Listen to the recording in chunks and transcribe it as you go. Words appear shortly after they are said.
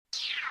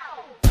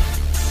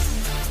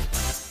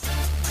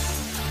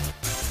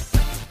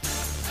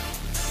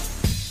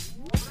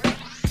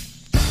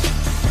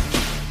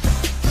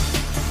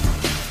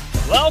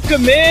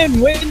Welcome in,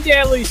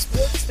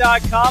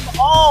 WinDailySports.com,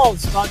 all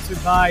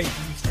sponsored by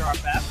the Sharp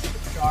app,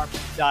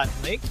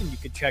 sharp.link, and you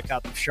can check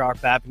out the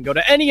Sharp app and go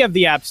to any of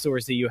the app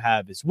stores that you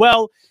have as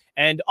well.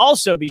 And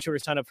also be sure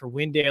to sign up for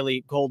Win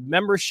Daily Gold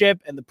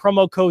membership and the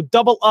promo code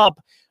Double Up,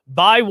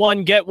 buy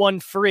one, get one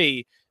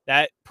free.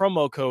 That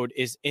promo code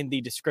is in the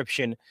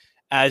description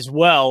as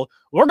well.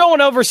 We're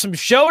going over some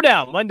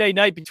Showdown Monday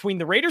night between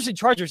the Raiders and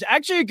Chargers.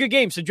 Actually a good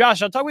game. So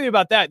Josh, I'll talk with you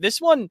about that. This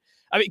one,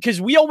 I mean,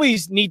 because we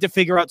always need to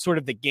figure out sort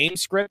of the game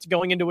script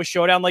going into a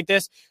showdown like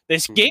this.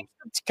 This game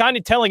script's kind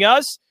of telling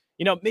us,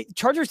 you know,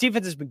 Chargers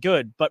defense has been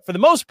good, but for the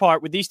most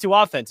part with these two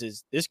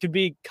offenses, this could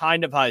be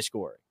kind of high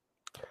scoring.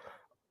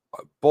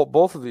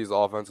 Both of these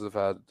offenses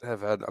have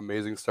had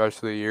amazing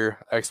starts to the year,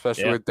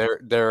 especially with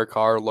Derek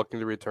Carr looking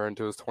to return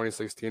to his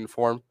 2016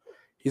 form.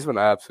 He's been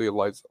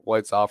absolutely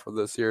lights out for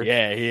this year.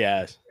 Yeah, he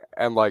has.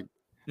 And like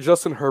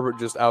Justin Herbert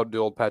just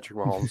outdueled Patrick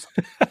Mahomes.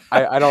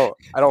 I don't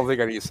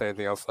think I need to say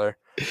anything else there.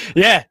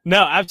 Yeah,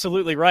 no,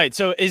 absolutely right.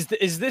 So is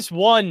this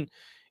one,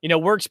 you know,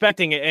 we're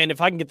expecting it, and if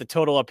I can get the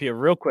total up here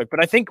real quick,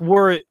 but I think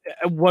when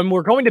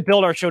we're going to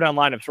build our Showdown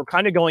lineups, we're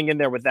kind of going in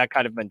there with that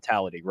kind of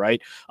mentality, right?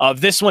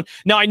 Of this one.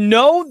 Now, I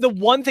know the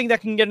one thing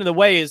that can get in the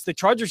way is the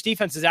Chargers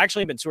defense has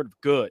actually been sort of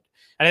good.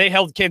 And they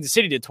held Kansas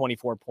City to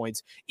 24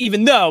 points,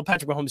 even though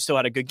Patrick Mahomes still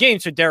had a good game,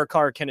 so Derek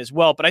Carr can as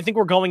well. But I think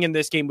we're going in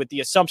this game with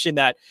the assumption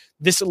that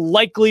this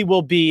likely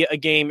will be a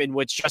game in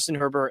which Justin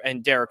Herbert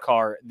and Derek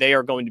Carr, they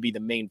are going to be the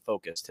main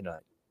focus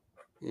tonight.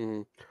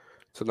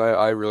 Tonight,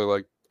 I really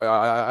like.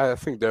 I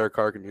think Derek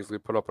Carr can easily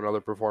put up another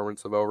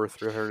performance of over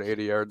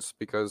 380 yards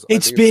because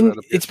it's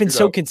been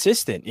so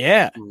consistent.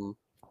 Yeah.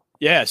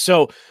 Yeah.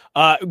 So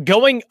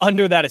going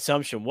under that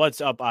assumption,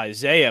 what's up,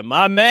 Isaiah,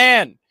 my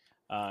man?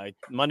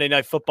 Monday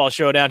Night Football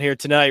Showdown here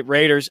tonight,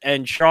 Raiders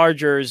and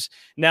Chargers.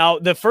 Now,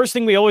 the first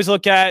thing we always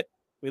look at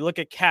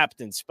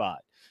captain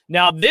spot.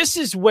 Now, this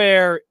is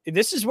where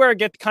it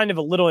gets kind of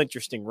a little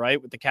interesting, right,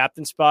 with the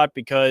captain spot,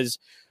 because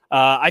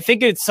I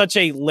think it's such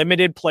a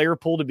limited player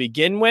pool to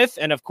begin with.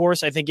 And of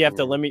course, I think you have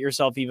to limit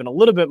yourself even a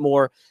little bit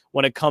more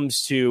when it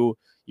comes to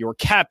your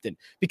captain,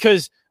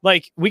 because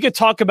like we could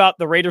talk about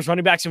the Raiders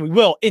running backs, and we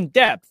will in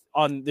depth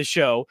on the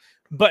show,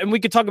 and we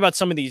could talk about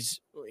some of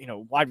these, you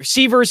know, wide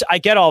receivers. I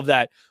get all of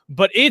that,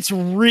 but it's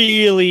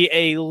really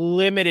a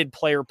limited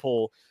player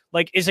pool.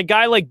 Like, is a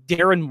guy like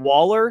Darren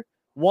Waller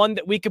one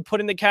that we could put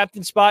in the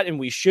captain spot, and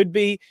we should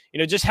be? You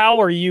know, just how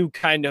are you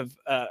kind of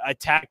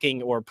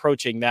attacking or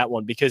approaching that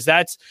one? Because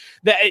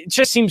it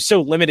just seems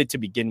so limited to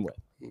begin with.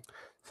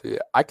 See,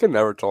 I can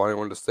never tell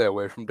anyone to stay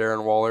away from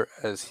Darren Waller,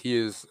 as he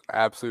is an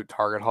absolute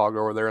target hog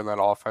over there in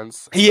that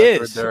offense. He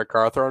is. Derek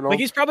Carr throwing like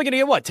he's probably going to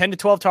get what, 10 to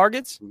 12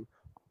 targets?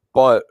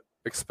 But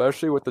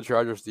especially with the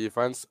Chargers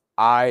defense,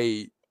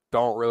 I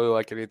don't really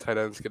like any tight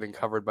ends getting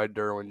covered by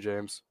Derwin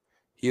James.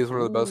 He is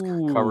one of the best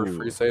covered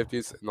free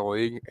safeties in the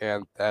league,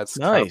 and that's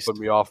kind of put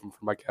me off him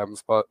for my captain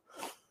spot.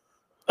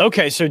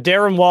 Okay, so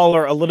Darren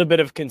Waller, a little bit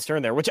of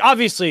concern there, which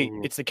obviously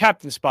it's the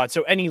captain spot,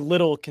 so any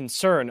little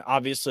concern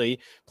obviously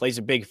plays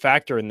a big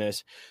factor in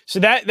this.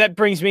 So that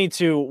brings me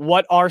to,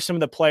 what are some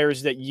of the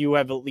players that you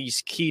have at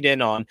least keyed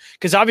in on?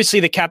 Because obviously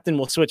the captain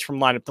will switch from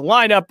lineup to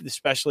lineup,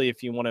 especially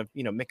if you want to,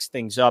 you know, mix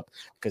things up,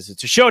 because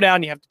it's a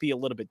showdown. You have to be a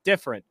little bit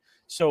different.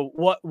 So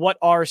what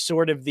are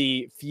sort of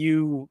the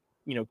few,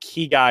 you know,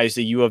 key guys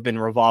that you have been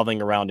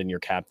revolving around in your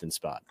captain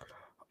spot?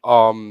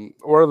 One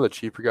of the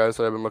cheaper guys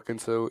that I've been looking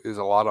to is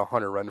a lot of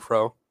Hunter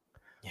Renfrow.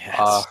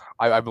 Yes,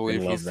 I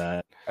believe he's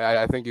that.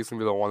 I think he's gonna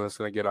be the one that's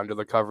gonna get under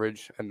the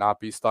coverage and not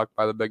be stuck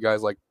by the big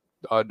guys like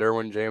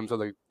Derwin James of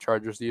the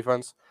Chargers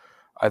defense.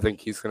 I think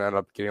he's gonna end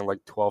up getting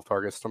like 12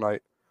 targets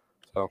tonight.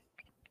 So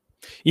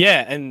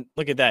yeah, and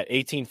look at that,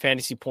 18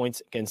 fantasy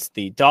points against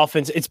the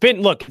Dolphins. It's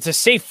a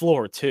safe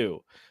floor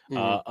too.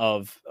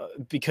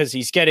 Because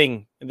he's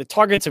getting, the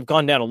targets have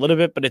gone down a little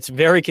bit, but it's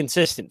very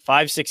consistent.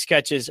 5-6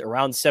 catches,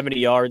 around 70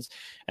 yards,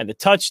 and the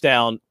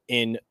touchdown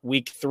in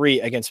week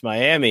 3 against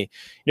Miami.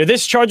 You know,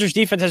 this Chargers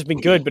defense has been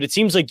good, but it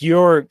seems like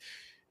you're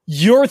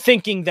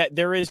thinking that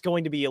there is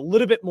going to be a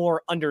little bit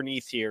more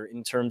underneath here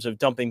in terms of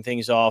dumping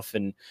things off.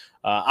 And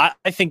I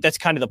think that's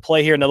kind of the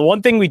play here. Now, the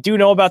one thing we do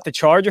know about the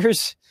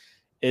Chargers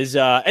is,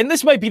 and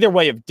this might be their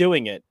way of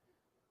doing it,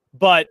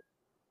 but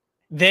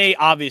they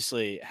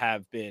obviously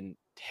have been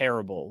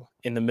terrible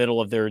in the middle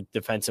of their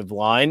defensive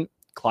line.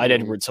 Clyde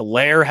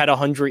Edwards-Helaire had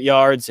 100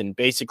 yards, and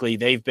basically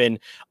they've been,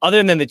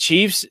 other than the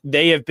Chiefs,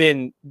 they have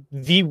been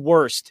the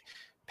worst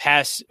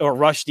pass or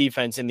rush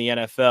defense in the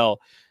NFL.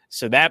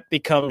 So that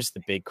becomes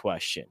the big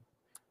question.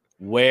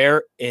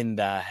 Where in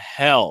the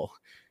hell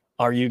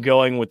are you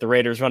going with the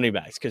Raiders running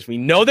backs? Because we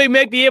know they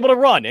may be able to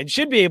run and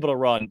should be able to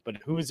run, but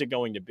who is it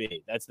going to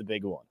be? That's the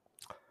big one.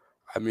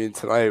 I mean,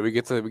 tonight we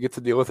get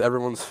to deal with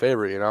everyone's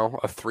favorite, you know,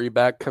 a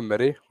 3-back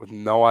committee with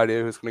no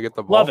idea who's going to get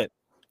the ball. Love it.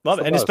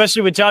 And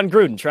especially with John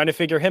Gruden trying to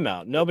figure him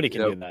out. Nobody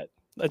can do that.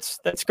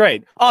 That's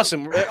great.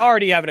 Awesome. We're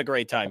already having a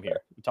great time here.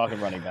 We're talking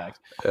running backs.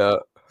 Yeah.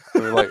 I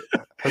mean, like,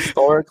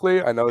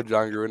 historically, I know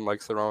John Gruden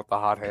likes to run with the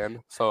hot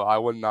hand, so I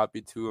would not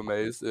be too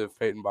amazed if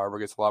Peyton Barber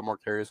gets a lot more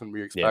carries than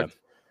we expect.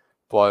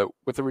 But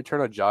with the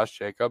return of Josh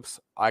Jacobs,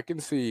 I can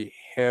see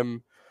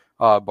him,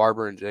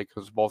 Barber, and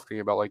Jacobs both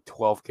getting about like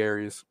 12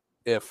 carries,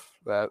 if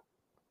that.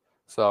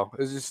 So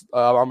it's just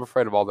I'm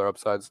afraid of all their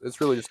upsides. It's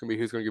really just gonna be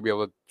who's gonna be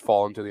able to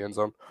fall into the end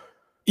zone.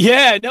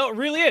 Yeah, no, it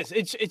really is.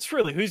 It's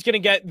really who's going to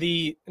get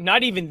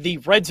not even the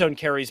red zone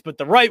carries, but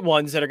the right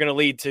ones that are going to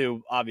lead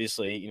to,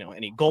 obviously,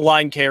 any goal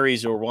line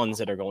carries or ones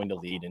that are going to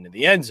lead into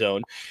the end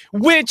zone,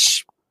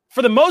 which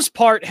for the most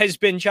part has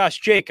been Josh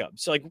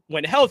Jacobs. Like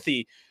when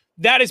healthy,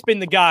 that has been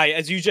the guy,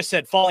 as you just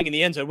said, falling in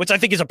the end zone, which I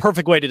think is a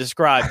perfect way to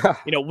describe,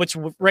 which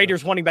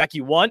Raiders running back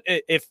you want,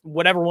 if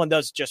whatever one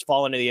does just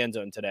fall into the end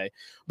zone today.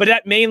 But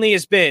that mainly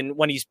has been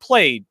when he's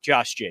played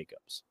Josh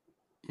Jacobs.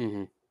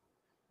 Mm-hmm.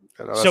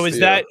 So is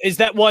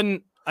that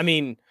one? I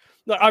mean,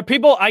 are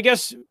people? I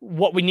guess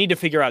what we need to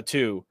figure out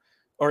too,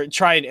 or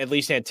try and at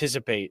least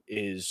anticipate,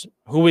 is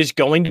who is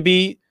going to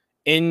be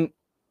in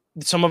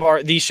some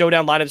of these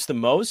showdown lineups the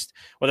most.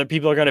 Whether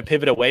people are going to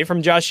pivot away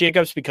from Josh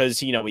Jacobs because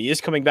he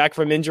is coming back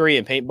from injury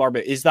and Peyton Barber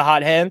is the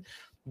hot hand.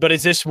 But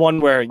is this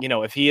one where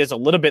if he is a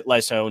little bit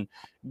less owned,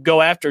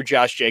 go after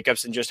Josh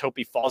Jacobs and just hope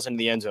he falls into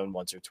the end zone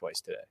once or twice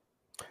today?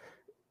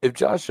 If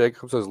Josh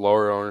Jacobs has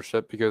lower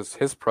ownership because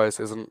his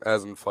price isn't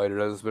as inflated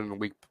as it's been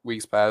in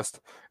weeks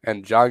past,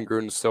 and John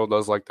Gruden still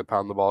does like to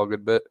pound the ball a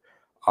good bit,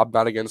 I'm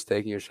not against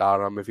taking a shot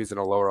on him if he's in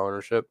a lower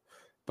ownership.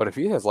 But if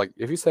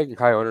he's taking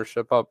high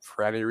ownership up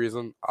for any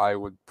reason, I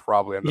would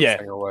probably end up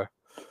staying away.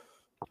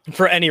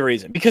 For any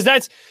reason. Because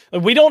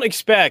we don't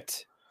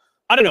expect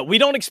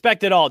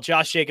at all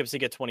Josh Jacobs to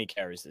get 20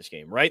 carries this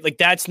game, right? Like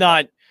that's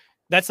not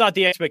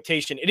the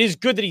expectation. It is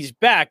good that he's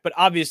back, but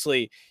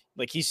obviously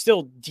he's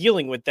still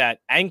dealing with that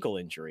ankle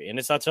injury, and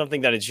it's not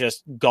something that has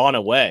just gone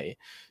away.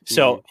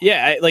 So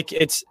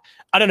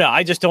I don't know.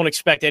 I just don't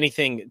expect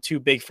anything too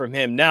big from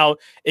him. Now,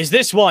 is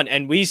this one?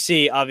 And we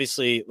see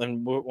obviously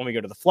when we go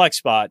to the flex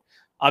spot,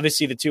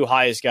 obviously the two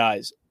highest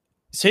guys.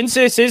 Since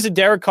this is a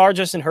Derek Carr,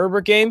 Justin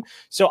Herbert game,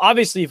 so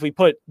obviously if we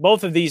put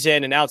both of these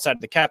in and outside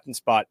of the captain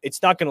spot,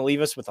 it's not going to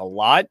leave us with a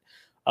lot.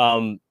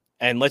 And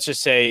let's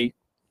just say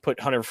put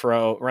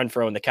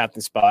Renfrow in the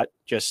captain spot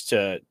just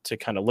to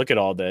kind of look at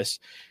all this.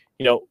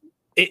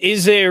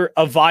 Is there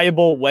a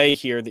viable way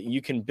here that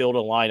you can build a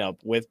lineup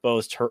with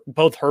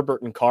both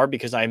Herbert and Carr?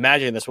 Because I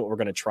imagine that's what we're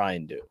going to try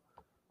and do.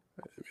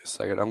 Give me a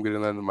second. I'm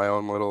getting into my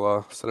own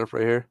little setup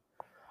right here.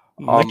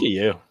 Look at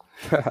you.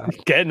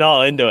 Getting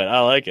all into it. I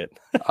like it.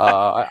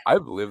 I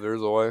believe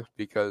there's a way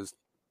because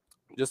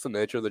just the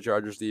nature of the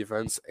Chargers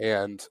defense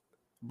and,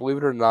 believe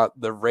it or not,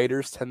 the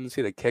Raiders'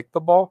 tendency to kick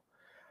the ball.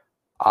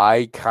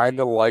 I kind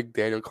of like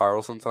Daniel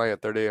Carlson tonight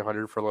at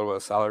 3,800 for a little bit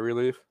of salary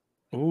relief.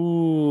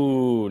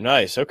 Ooh,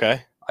 nice.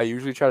 Okay. I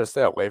usually try to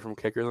stay away from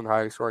kickers in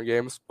high scoring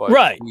games, but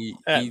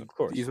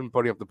he's been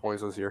putting up the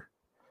points this year,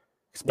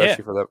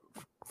 especially for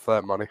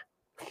that money.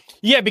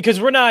 Yeah, because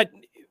we're not.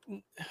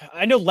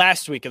 I know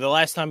last week or the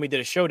last time we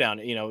did a showdown,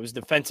 it was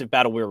defensive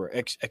battle we were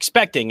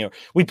expecting.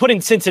 We put in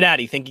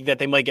Cincinnati thinking that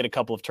they might get a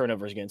couple of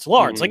turnovers against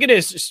Lawrence. Mm-hmm. It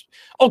is just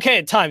okay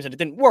at times, and it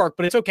didn't work,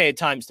 but it's okay at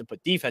times to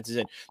put defenses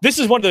in. This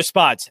is one of those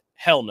spots.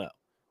 Hell no.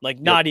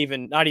 Not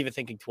even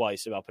thinking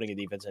twice about putting a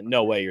defense in.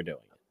 No way you're doing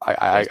it.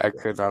 I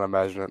could not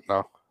imagine it.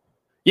 No.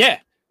 Yeah.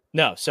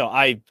 No. So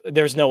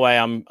there's no way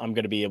I'm going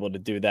to be able to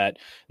do that.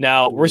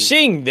 Now we're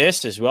seeing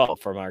this as well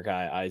from our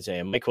guy,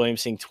 Isaiah. Mike Williams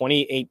seeing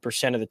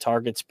 28% of the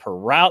targets per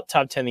route,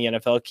 top 10 in the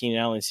NFL. Keenan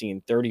Allen seeing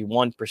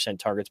 31%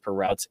 targets per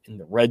routes in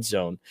the red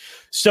zone.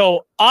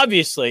 So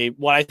obviously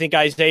what I think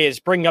Isaiah is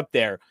bringing up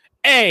there,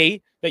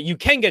 A, that you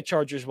can get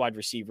Chargers wide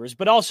receivers,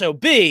 but also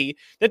B,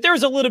 that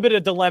there's a little bit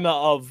of dilemma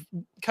of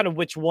kind of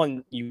which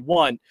one you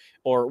want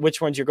or which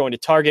ones you're going to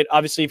target.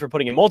 Obviously, if you're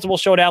putting in multiple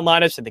showdown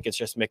lineups, I think it's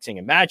just mixing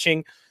and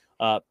matching,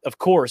 of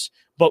course.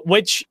 But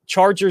which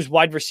Chargers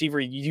wide receiver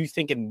you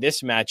think in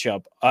this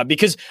matchup?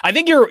 Because I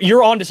think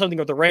you're on to something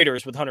with the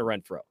Raiders with Hunter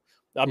Renfrow.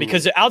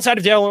 Because outside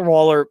of Jalen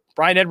Waller,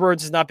 Bryan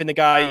Edwards has not been the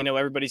guy,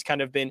 everybody's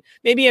kind of been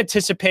maybe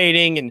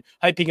anticipating and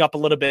hyping up a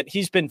little bit.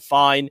 He's been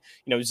fine.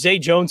 Zay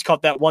Jones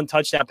caught that one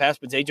touchdown pass,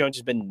 but Zay Jones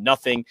has been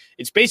nothing.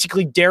 It's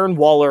basically Darren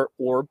Waller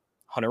or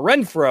Hunter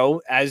Renfrow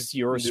as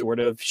your sort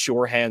of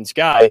sure hands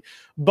guy.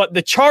 But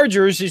the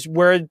Chargers is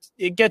where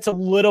it gets a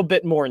little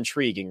bit more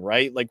intriguing,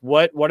 right?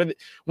 Where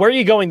are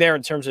you going there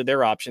in terms of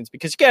their options?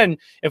 Because again,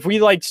 if we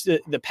like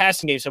the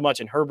passing game so much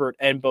in Herbert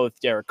and both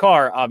Derek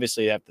Carr,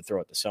 obviously they have to throw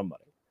it to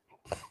somebody.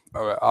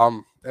 Okay.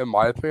 In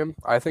my opinion,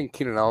 I think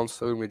Keenan Allen's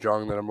still gonna be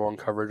drawing the number one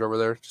coverage over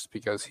there, just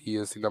because he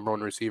is the number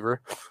one receiver.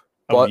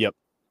 But yep.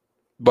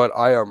 But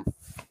I'm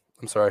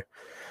sorry.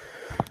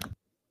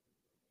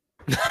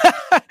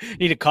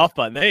 Need a cough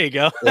button. There you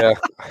go. Yeah.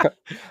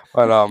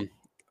 But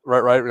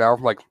right now,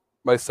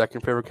 my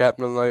second favorite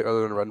captain of the night,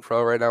 other than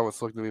Renfrow, right now,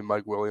 it's looking to be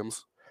Mike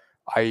Williams.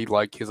 I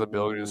like his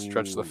ability to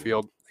stretch the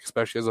field,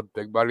 especially as a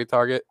big body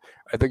target.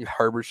 I think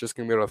Herbert's just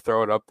gonna be able to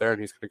throw it up there,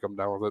 and he's gonna come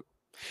down with it.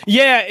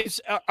 Yeah,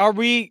 are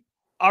we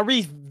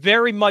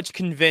very much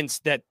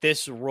convinced that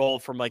this role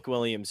for Mike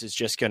Williams is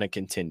just going to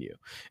continue?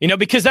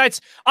 Because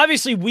that's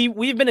obviously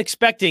we've been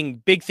expecting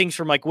big things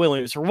from Mike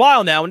Williams for a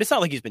while now, and it's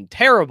not like he's been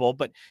terrible,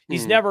 but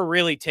he's never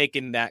really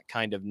taken that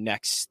kind of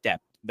next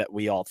step that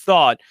we all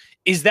thought.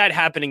 Is that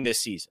happening this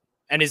season?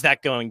 And is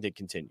that going to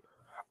continue?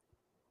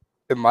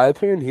 In my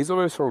opinion, he's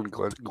always shown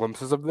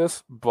glimpses of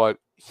this, but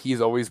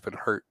he's always been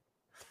hurt.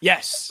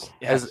 Yes.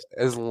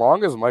 As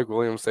long as Mike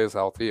Williams stays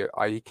healthy,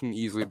 he can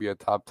easily be a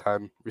top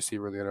 10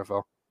 receiver in the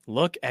NFL.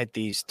 Look at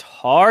these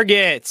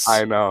targets.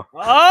 I know.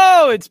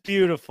 Oh, it's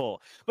beautiful.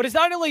 But it's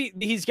not only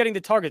he's getting the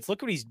targets.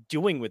 Look what he's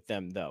doing with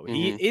them, though. Mm-hmm.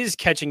 He is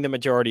catching the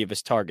majority of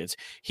his targets.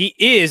 He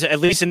is,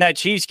 at least in that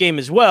Chiefs game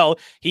as well,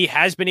 he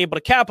has been able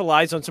to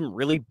capitalize on some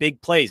really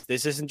big plays.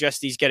 This isn't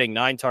just he's getting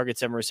 9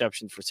 targets, 7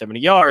 receptions for 70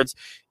 yards.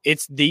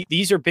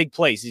 These are big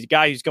plays. He's a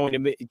guy who's going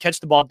to catch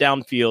the ball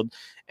downfield.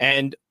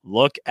 And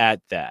look at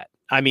that.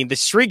 I mean, the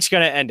streak's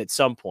going to end at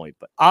some point,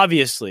 but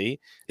obviously,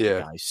 the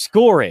guy's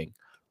scoring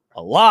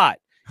a lot.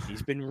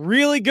 He's been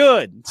really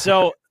good.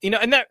 So,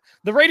 and that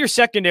the Raiders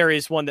secondary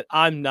is one that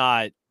I'm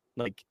not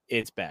like,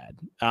 it's bad.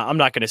 I'm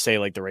not going to say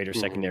like the Raiders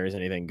secondary is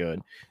anything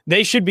good.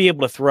 They should be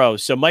able to throw.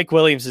 So Mike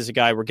Williams is a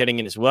guy we're getting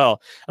in as well.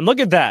 And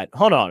look at that.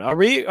 Hold on. Are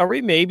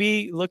we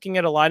maybe looking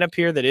at a lineup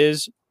here that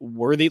is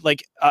worthy?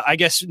 Like, I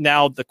guess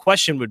now the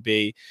question would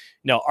be,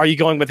 are you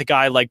going with a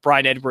guy like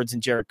Bryan Edwards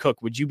and Jared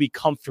Cook? Would you be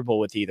comfortable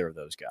with either of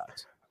those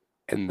guys?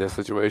 In this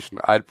situation,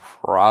 I'd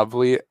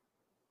probably...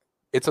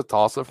 It's a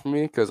toss-up for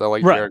me because I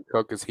like Jared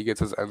Cook because he gets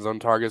his end zone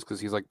targets because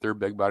he's like their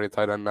big body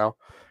tight end now.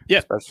 Yeah.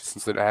 Especially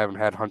since they haven't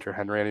had Hunter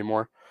Henry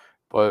anymore.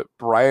 But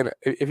Brian,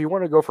 if you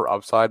want to go for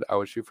upside, I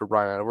would shoot for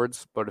Bryan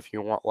Edwards. But if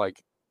you want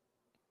like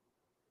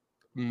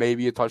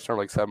maybe a touchdown,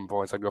 like 7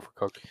 points, I'd go for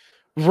Cook.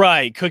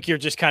 Right. Cook, you're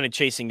just kind of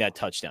chasing that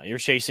touchdown. You're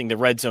chasing the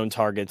red zone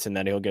targets and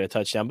then he'll get a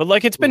touchdown. But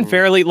like it's been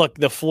fairly, look,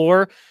 the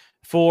floor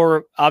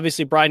for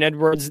obviously Bryan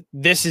Edwards,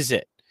 this is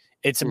it.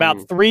 It's about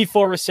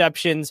 3-4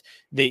 receptions,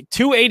 the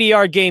 2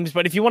 80-yard games.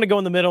 But if you want to go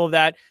in the middle of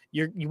that,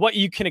 what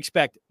you can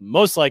expect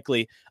most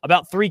likely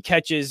about 3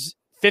 catches,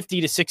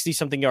 50 to 60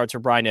 something yards for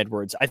Bryan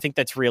Edwards. I think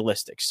that's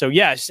realistic. So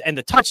yes, and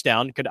the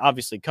touchdown could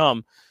obviously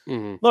come.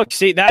 Look,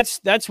 see,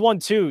 that's one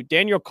too.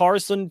 Daniel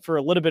Carlson for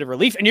a little bit of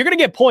relief, and you're going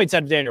to get points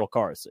out of Daniel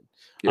Carlson.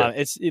 Yeah.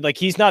 It's like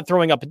he's not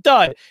throwing up a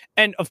dud.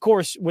 And of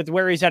course, with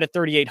where he's at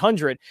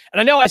 3,800. And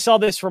I know I saw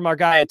this from our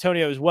guy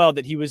Antonio as well,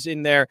 that he was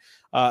in there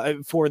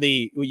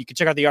you can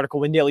check out the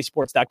article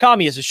windailysports.com.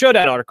 He has a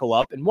Showdown article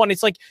up. And one,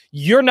 it's like,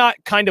 you're not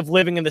kind of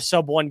living in the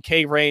sub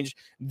 1K range.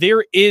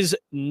 There is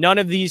none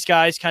of these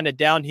guys kind of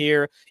down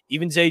here,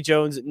 even Zay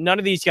Jones, none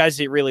of these guys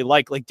that you really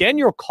like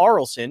Daniel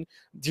Carlson.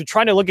 You're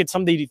trying to look at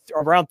somebody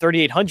around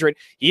 3,800.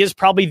 He is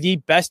probably the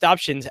best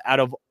options out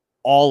of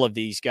all of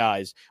these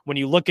guys. When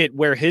you look at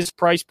where his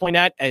price point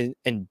at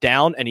and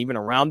down and even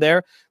around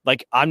there,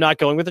 like I'm not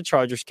going with the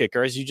Chargers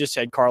kicker. As you just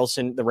said,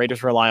 Carlson, the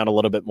Raiders rely on a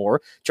little bit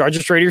more.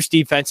 Chargers Raiders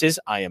defenses,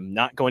 I am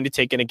not going to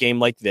take in a game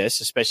like this,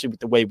 especially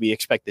with the way we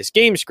expect this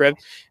game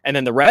script. And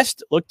then the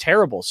rest look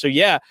terrible. So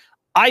yeah,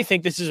 I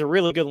think this is a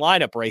really good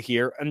lineup right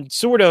here and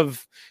sort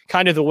of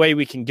kind of the way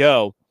we can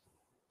go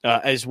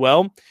as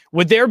well.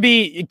 Would there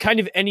be kind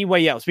of any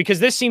way else? Because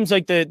this seems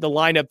like the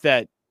lineup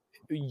that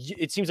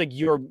it seems like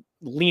you're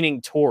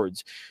leaning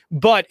towards.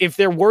 But if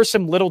there were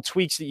some little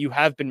tweaks that you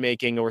have been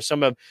making or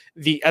some of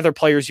the other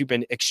players you've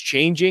been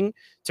exchanging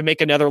to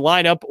make another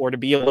lineup or to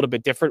be a little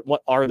bit different,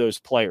 what are those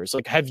players?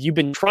 Like, have you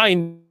been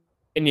trying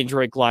Indian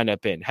Drake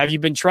lineup in? Have you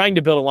been trying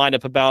to build a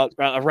lineup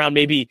around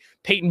maybe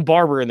Peyton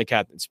Barber in the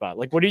captain spot?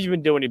 Like, what have you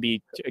been doing to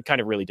be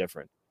kind of really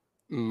different?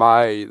 One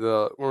of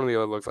the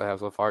other looks I have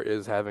so far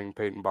is having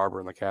Peyton Barber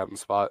in the captain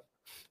spot,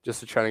 just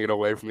to try to get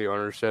away from the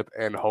ownership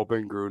and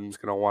hoping Gruden's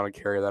going to want to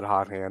carry that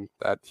hot hand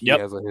that he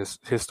has a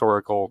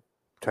historical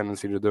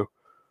tendency to do.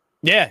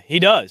 Yeah, he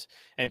does.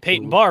 And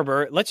Peyton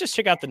Barber, let's just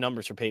check out the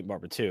numbers for Peyton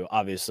Barber too.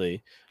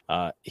 Obviously,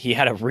 he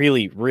had a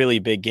really, really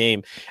big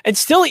game. And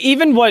still,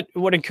 even what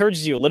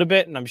encourages you a little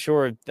bit, and I'm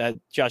sure that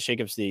Josh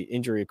Jacobs, the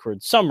injury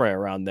occurred somewhere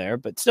around there,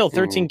 but still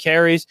 13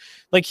 carries.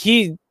 Like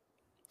he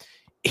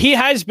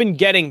has been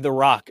getting the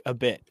rock a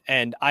bit.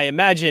 And I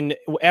imagine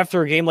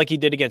after a game like he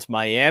did against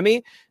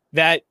Miami,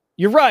 that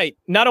you're right.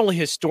 Not only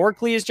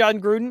historically has John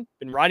Gruden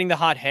been riding the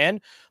hot hand,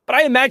 but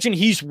I imagine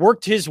he's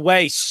worked his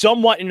way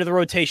somewhat into the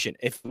rotation.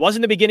 If it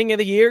wasn't the beginning of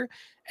the year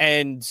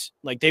and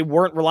like they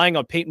weren't relying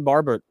on Peyton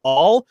Barber at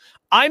all,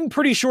 I'm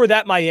pretty sure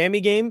that Miami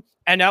game,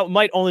 and now it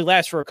might only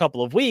last for a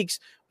couple of weeks,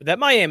 but that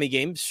Miami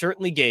game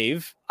certainly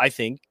gave, I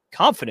think,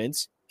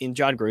 confidence in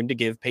John Gruden to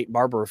give Peyton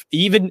Barber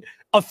even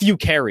a few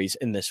carries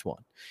in this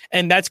one.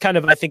 And that's kind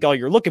of, I think, all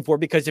you're looking for,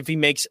 because if he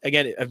makes,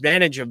 again,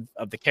 advantage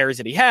of the carries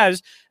that he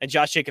has, and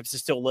Josh Jacobs is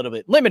still a little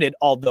bit limited,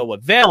 although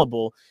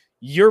available,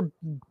 you're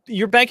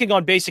banking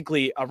on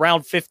basically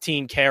around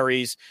 15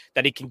 carries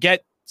that he can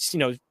get,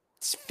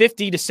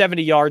 50 to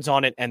 70 yards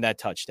on it and that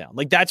touchdown.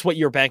 Like, that's what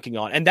you're banking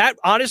on. And that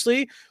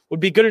honestly would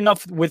be good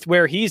enough with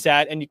where he's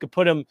at, and you could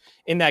put him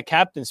in that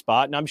captain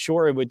spot, and I'm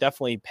sure it would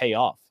definitely pay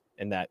off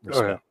in that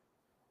respect.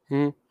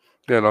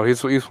 Yeah, no,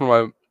 he's one of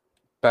my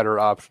better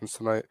options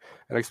tonight.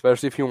 And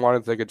especially if you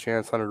want to take a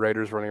chance on a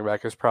Raiders running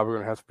back, it's probably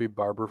going to have to be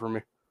Barber for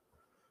me.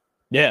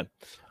 Yeah.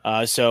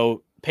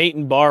 So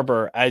Peyton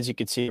Barber, as you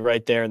can see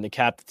right there in the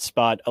captain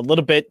spot, a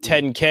little bit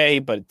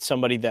 10K, but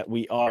somebody that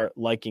we are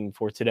liking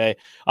for today.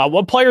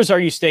 What players are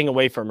you staying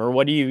away from, or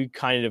what are you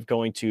kind of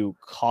going to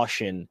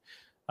caution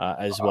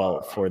as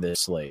well for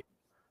this slate?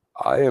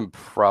 I am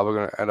probably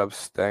going to end up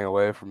staying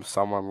away from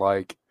someone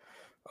like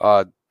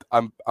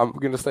I'm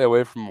going to stay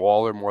away from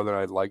Waller more than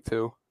I'd like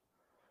to.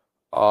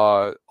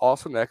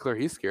 Austin Eckler,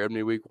 he scared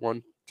me week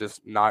 1,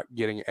 just not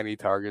getting any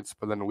targets,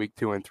 but then week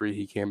 2 and 3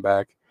 he came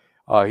back.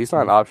 He's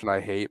not an option I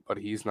hate, but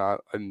he's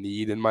not a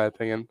need in my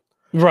opinion.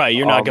 Right,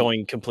 you're not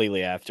going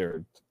completely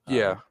after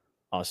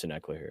Austin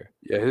Eckler here.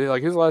 Yeah,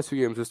 like his last 2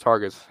 games, his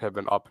targets have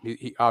been up.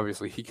 He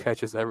obviously he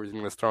catches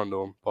everything that's thrown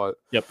to him, but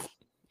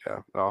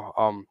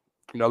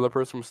another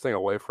person I'm staying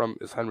away from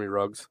is Henry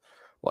Ruggs.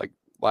 Like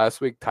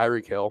last week,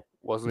 Tyreek Hill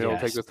wasn't able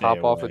to take the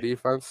top off the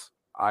defense.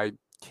 I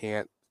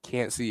can't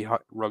see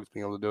Ruggs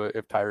being able to do it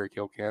if Tyreek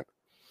Hill can't.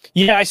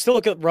 Yeah, I still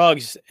look at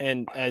Ruggs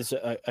and as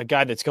a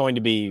guy that's going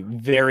to be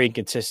very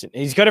inconsistent.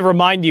 He's going to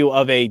remind you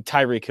of a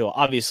Tyreek Hill.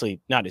 Obviously,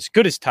 not as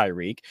good as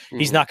Tyreek. Mm-hmm.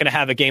 He's not going to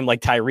have a game like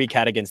Tyreek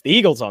had against the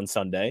Eagles on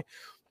Sunday.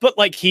 But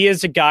like he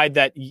is a guy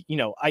that,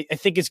 I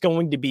think is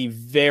going to be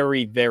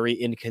very, very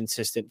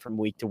inconsistent from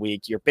week to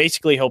week. You're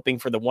basically hoping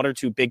for the 1 or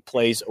 2 big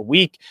plays a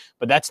week,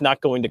 but that's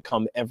not going to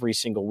come every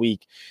single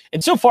week.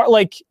 And so far,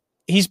 like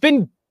he's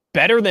been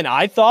better than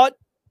I thought.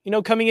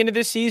 Coming into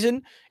this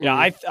season,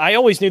 I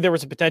always knew there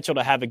was a potential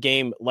to have a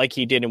game like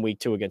he did in week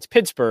 2 against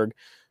Pittsburgh.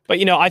 But,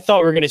 I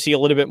thought we were going to see a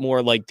little bit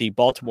more like the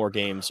Baltimore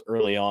games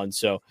early on.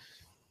 So,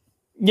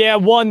 yeah,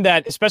 one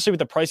that, especially with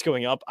the price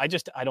going up,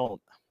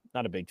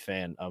 not a big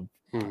fan of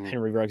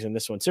Henry Ruggs in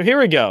this one. So here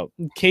we go.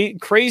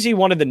 Crazy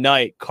one of the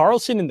night.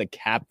 Carlson in the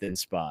captain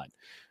spot.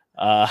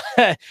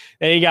 Then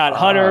you got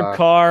Hunter,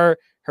 Carr,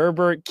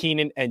 Herbert,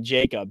 Keenan, and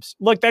Jacobs.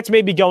 Look, that's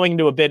maybe going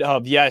into a bit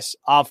of, yes,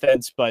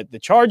 offense, but the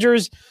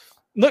Chargers –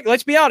 look,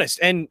 let's be honest,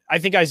 and I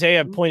think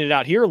Isaiah pointed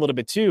out here a little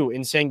bit too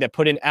in saying that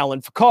put in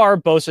Allen for Carr,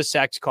 Bosa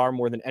sacks Carr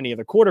more than any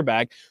other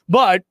quarterback,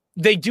 but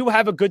they do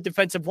have a good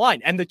defensive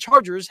line, and the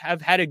Chargers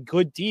have had a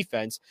good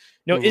defense.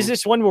 Is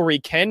this one where we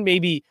can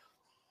maybe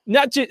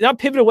not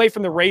pivot away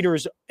from the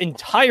Raiders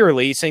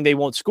entirely, saying they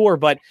won't score,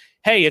 but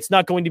hey, it's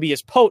not going to be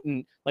as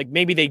potent. Like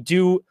maybe they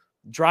do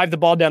drive the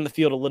ball down the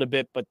field a little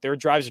bit, but their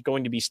drives are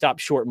going to be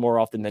stopped short more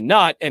often than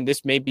not, and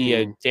this may be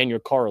a Daniel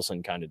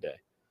Carlson kind of day.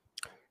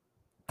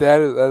 That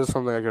is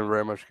something I can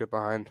very much get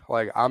behind.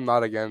 Like, I'm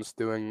not against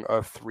doing a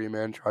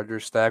 3-man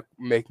Chargers stack,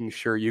 making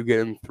sure you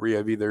get in 3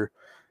 of either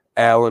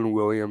Allen,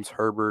 Williams,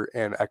 Herbert,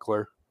 and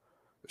Eckler.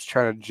 Just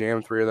trying to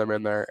jam 3 of them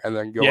in there, and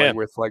then going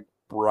with, like,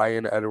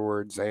 Bryan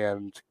Edwards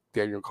and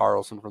Daniel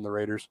Carlson from the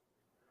Raiders.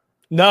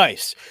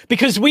 Nice.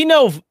 Because we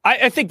know,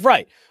 I think,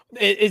 right,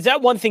 is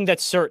that one thing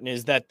that's certain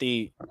is that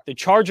the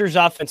Chargers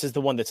offense is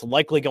the one that's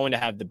likely going to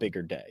have the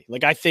bigger day.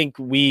 Like, I think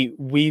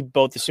we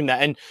both assume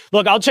that. And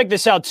look, I'll check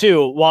this out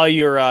too while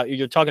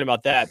you're talking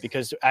about that,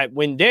 because at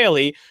Win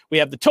Daily, we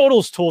have the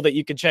totals tool that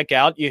you can check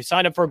out. You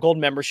sign up for a gold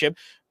membership,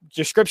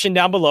 description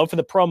down below for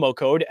the promo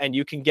code, and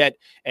you can get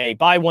a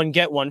buy one,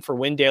 get one for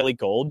Win Daily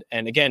Gold.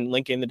 And again,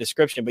 link in the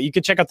description, but you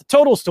can check out the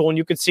totals tool and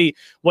you can see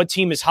what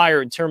team is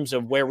higher in terms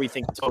of where we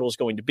think the total is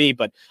going to be.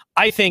 But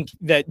I think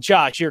that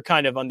Josh, you're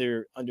kind of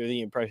under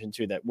the impression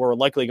too, that we're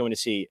likely going to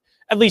see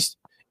at least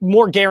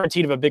more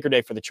guaranteed of a bigger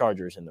day for the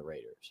Chargers and the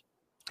Raiders.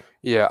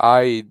 Yeah,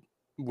 I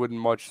wouldn't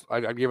much.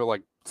 I'd give it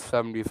like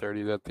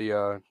 70-30 that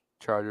the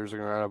Chargers are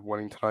going to end up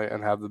winning tonight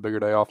and have the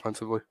bigger day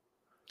offensively.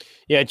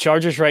 Yeah,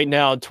 Chargers right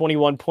now,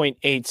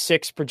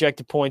 21.86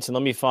 projected points. And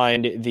let me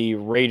find the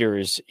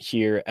Raiders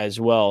here as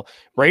well.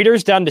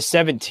 Raiders down to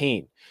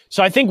 17.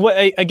 So I think,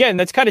 again,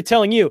 that's kind of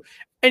telling you,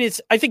 and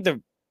I think the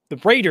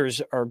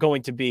Raiders are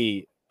going to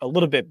be a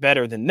little bit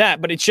better than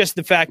that, but it's just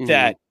the fact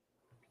that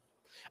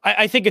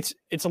I think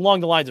it's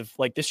along the lines of,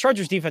 like, this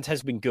Chargers defense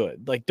has been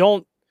good. Like,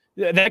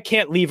 that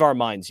can't leave our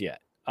minds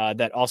yet,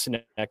 that Austin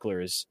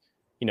Eckler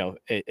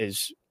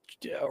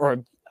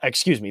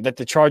that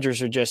the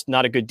Chargers are just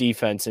not a good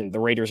defense, and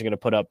the Raiders are going to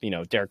put up,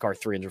 Derek Carr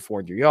 300,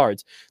 400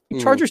 yards. The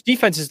Chargers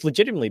defense has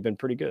legitimately been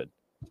pretty good.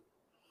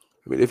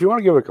 I mean, if you want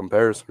to give a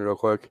comparison real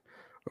quick,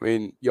 I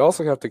mean, you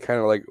also have to kind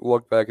of like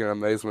look back in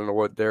amazement at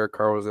what Derek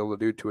Carr was able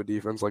to do to a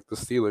defense like the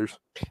Steelers.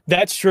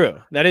 That's true.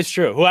 That is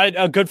true. Who had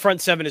a good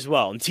front seven as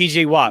well. And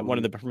TJ Watt, one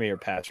of the premier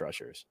pass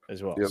rushers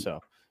as well. Yep. So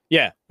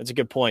yeah, that's a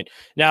good point.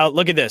 Now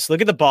look at this. Look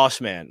at the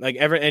boss man. Like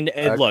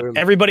look,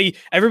 everybody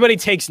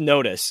takes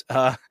notice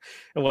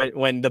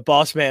when the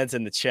boss man's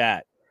in the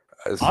chat.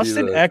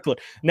 Austin Eckler.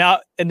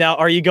 Now,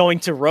 are you going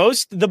to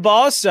roast the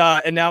boss?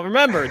 And now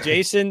remember,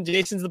 Jason's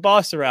the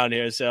boss around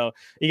here, so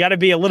you got to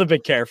be a little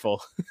bit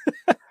careful.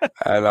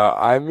 And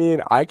I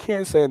mean, I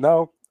can't say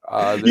no.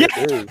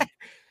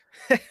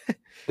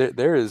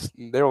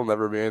 There will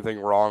never be anything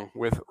wrong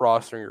with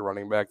rostering a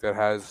running back that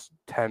has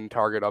 10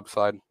 target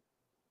upside.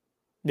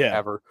 Yeah,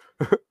 ever.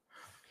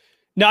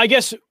 Now, I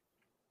guess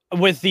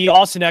with the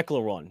Austin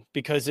Eckler one,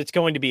 because it's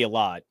going to be a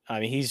lot.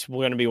 I mean, he's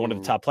going to be one of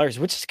the top players,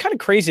 which is kind of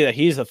crazy that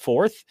he's the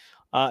fourth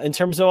in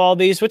terms of all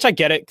these, which I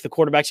get it. The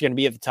quarterbacks are going to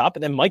be at the top,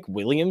 and then Mike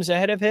Williams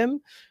ahead of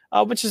him,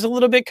 which is a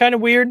little bit kind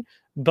of weird.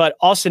 but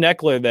Austin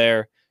Eckler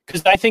there,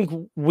 because I think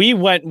we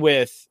went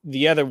with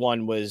the other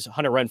one was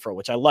Hunter Renfrow,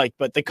 which I liked,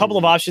 but the couple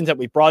of options that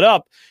we brought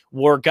up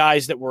were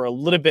guys that were a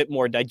little bit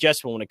more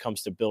digestible when it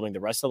comes to building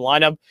the rest of the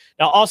lineup.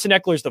 Now, Austin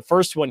Eckler is the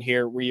first one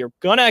here where you're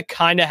going to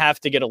kind of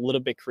have to get a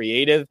little bit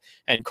creative,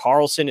 and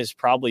Carlson is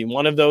probably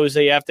one of those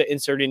that you have to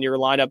insert in your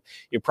lineup.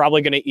 You're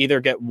probably going to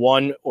either get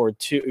one or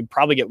two,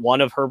 probably get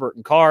one of Herbert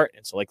and Carr.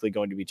 It's likely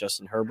going to be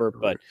Justin Herbert,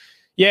 but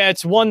yeah,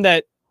 it's one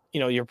that,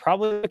 you're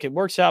probably, it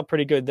works out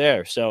pretty good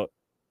there. So,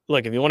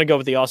 look, if you want to go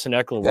with the Austin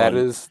Eckler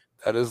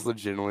that is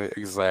legitimately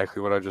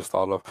exactly what I just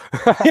thought of.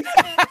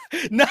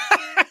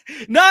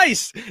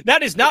 Nice.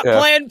 That is not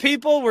planned,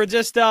 people. We're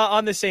just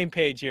on the same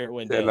page here at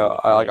Wendell. Yeah, no,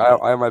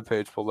 I have my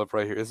page pulled up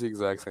right here. It's the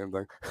exact same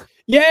thing.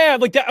 Yeah,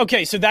 like that.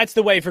 Okay, so that's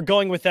the way for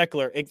going with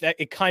Eckler.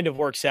 It kind of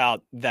works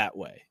out that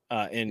way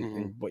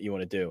in what you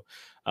want to do.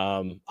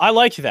 I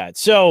like that.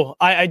 So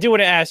I do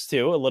want to ask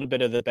too a little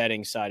bit of the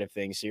betting side of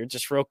things here,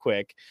 just real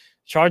quick.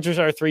 Chargers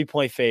are a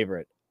 3-point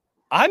favorite.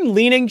 I'm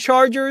leaning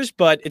Chargers,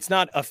 but it's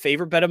not a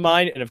favorite bet of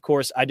mine. And of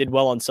course, I did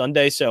well on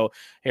Sunday. So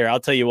here,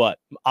 I'll tell you what,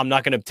 I'm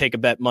not going to take a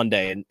bet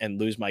Monday and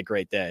lose my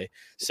great day.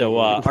 So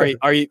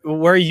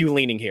where are you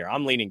leaning here?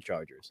 I'm leaning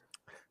Chargers.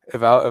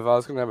 If I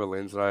was going to have a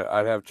lean tonight,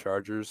 I'd have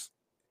Chargers.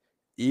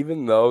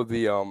 Even though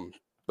the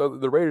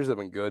Raiders have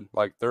been good,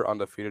 like they're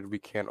undefeated. We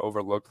can't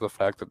overlook the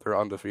fact that they're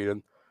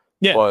undefeated.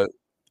 Yeah. But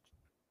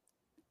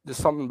there's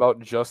something about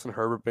Justin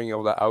Herbert being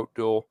able to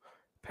outduel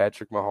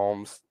Patrick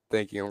Mahomes,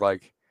 thinking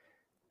like,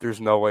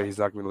 there's no way he's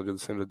not going to be able to do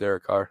the same to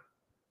Derek Carr.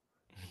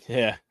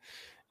 Yeah.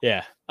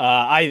 Yeah.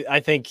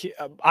 I think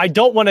I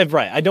don't want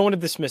to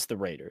dismiss the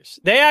Raiders.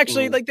 They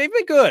actually they've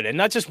been good and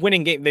not just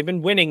winning games. They've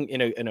been winning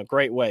in a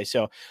great way.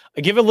 So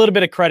I give a little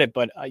bit of credit,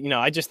 but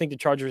I just think the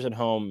Chargers at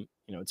home,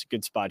 it's a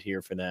good spot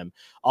here for them.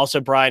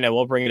 Also, Brian, I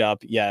will bring it up.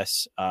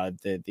 Yes.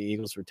 The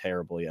Eagles were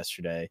terrible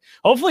yesterday.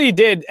 Hopefully you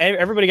did.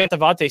 Everybody got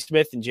Devontae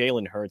Smith and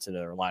Jalen Hurts in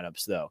their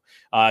lineups though.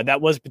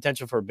 That was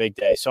potential for a big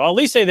day. So I'll at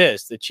least say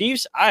this, the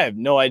Chiefs, I have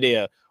no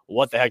idea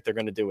what the heck they're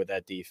going to do with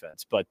that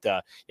defense. But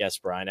yes,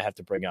 Brian, I have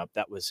to bring up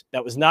that was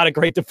not a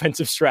great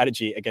defensive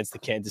strategy against the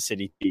Kansas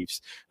City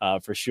Chiefs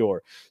for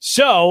sure.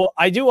 So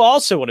I do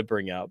also want to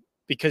bring up,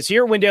 because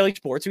here at Win Daily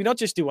Sports, we don't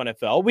just do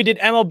NFL. We did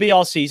MLB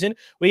all season.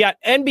 We got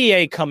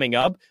NBA coming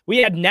up. We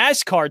had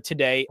NASCAR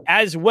today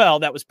as well.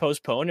 That was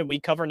postponed, and we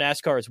cover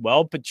NASCAR as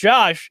well. But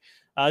Josh,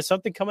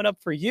 something coming up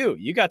for you.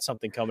 You got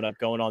something coming up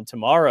going on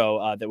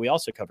tomorrow that we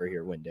also cover here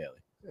at Win Daily.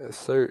 Yes,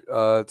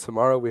 sir.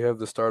 Tomorrow we have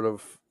the start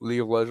of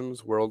League of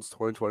Legends Worlds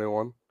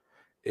 2021.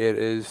 It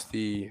is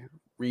the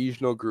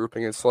regional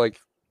grouping. It's like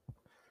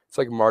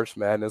March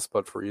Madness,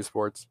 but for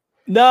esports.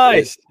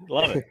 Nice.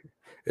 Love it.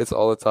 It's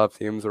all the top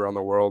teams around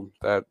the world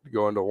that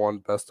go into one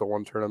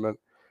best-of-1 tournament.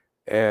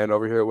 And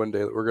over here at Win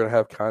Daily, we're going to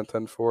have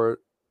content for it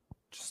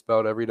just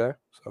about every day.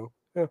 So,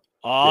 yeah.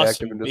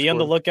 Awesome. Be on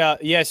the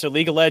lookout. Yeah, so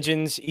League of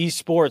Legends,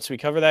 esports, we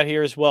cover that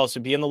here as well. So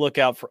be on the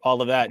lookout for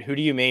all of that. Who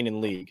do you main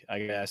in League? I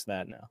can ask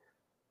that now.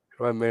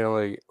 Who I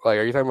mainly like?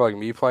 Are you talking about like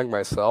me playing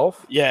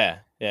myself? Yeah,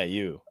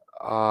 you.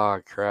 Ah,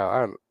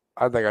 crap.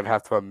 I think I'd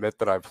have to admit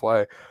that I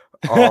play.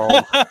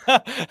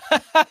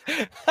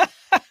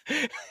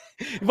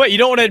 What, you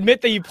don't want to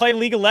admit that you play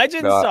League of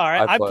Legends? No, all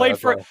right. I played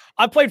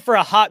for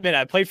a hot minute.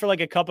 I played for like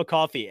a cup of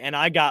coffee, and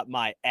I got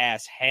my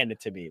ass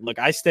handed to me. Look,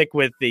 I stick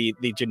with the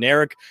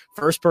generic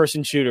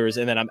first-person shooters,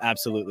 and then I'm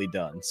absolutely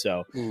done.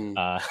 So,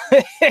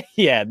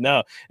 yeah,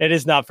 no, it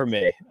is not for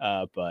me.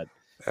 But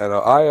and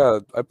I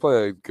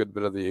play a good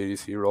bit of the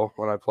ADC role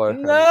when I play.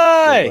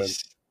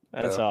 Nice.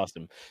 That's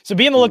awesome. So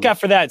be on the lookout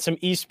for that. Some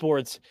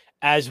esports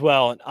as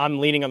well. I'm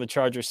leaning on the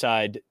Charger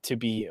side to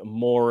be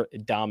more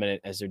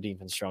dominant as their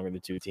defense stronger than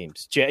two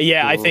teams.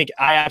 Yeah, I think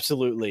I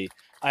absolutely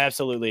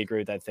agree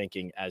with that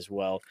thinking as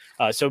well.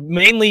 So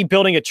mainly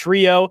building a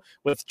trio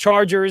with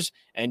Chargers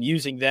and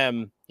using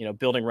them,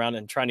 building around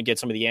and trying to get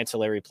some of the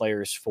ancillary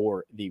players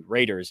for the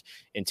Raiders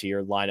into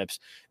your lineups.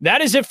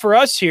 That is it for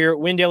us here at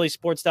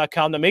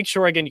WinDailySports.com. Now make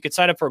sure, again, you can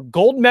sign up for a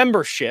gold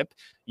membership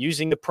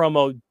using the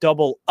promo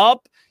Double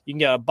Up. You can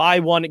get a buy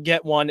one,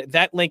 get one.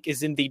 That link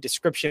is in the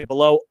description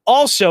below.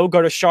 Also, go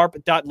to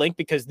sharp.link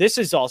because this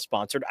is all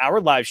sponsored.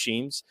 Our live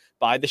streams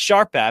by the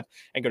Sharp app,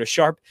 and go to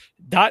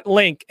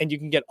sharp.link and you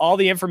can get all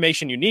the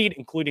information you need,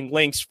 including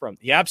links from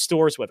the app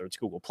stores, whether it's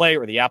Google Play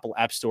or the Apple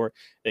App Store,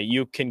 that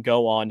you can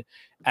go on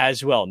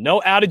as well. No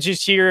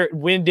outages here at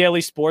Win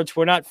Daily Sports.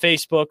 We're not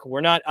Facebook.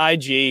 We're not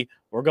IG.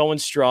 We're going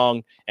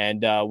strong,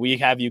 and we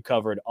have you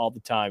covered all the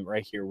time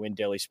right here,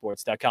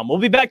 WinDailySports.com. We'll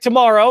be back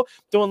tomorrow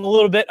doing a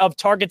little bit of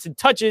targets and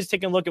touches,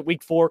 taking a look at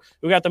week 4.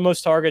 Who got the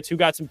most targets? Who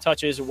got some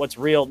touches? What's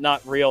real,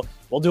 not real?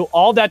 We'll do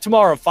all that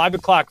tomorrow, 5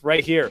 o'clock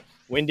right here,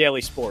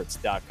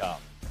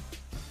 WinDailySports.com.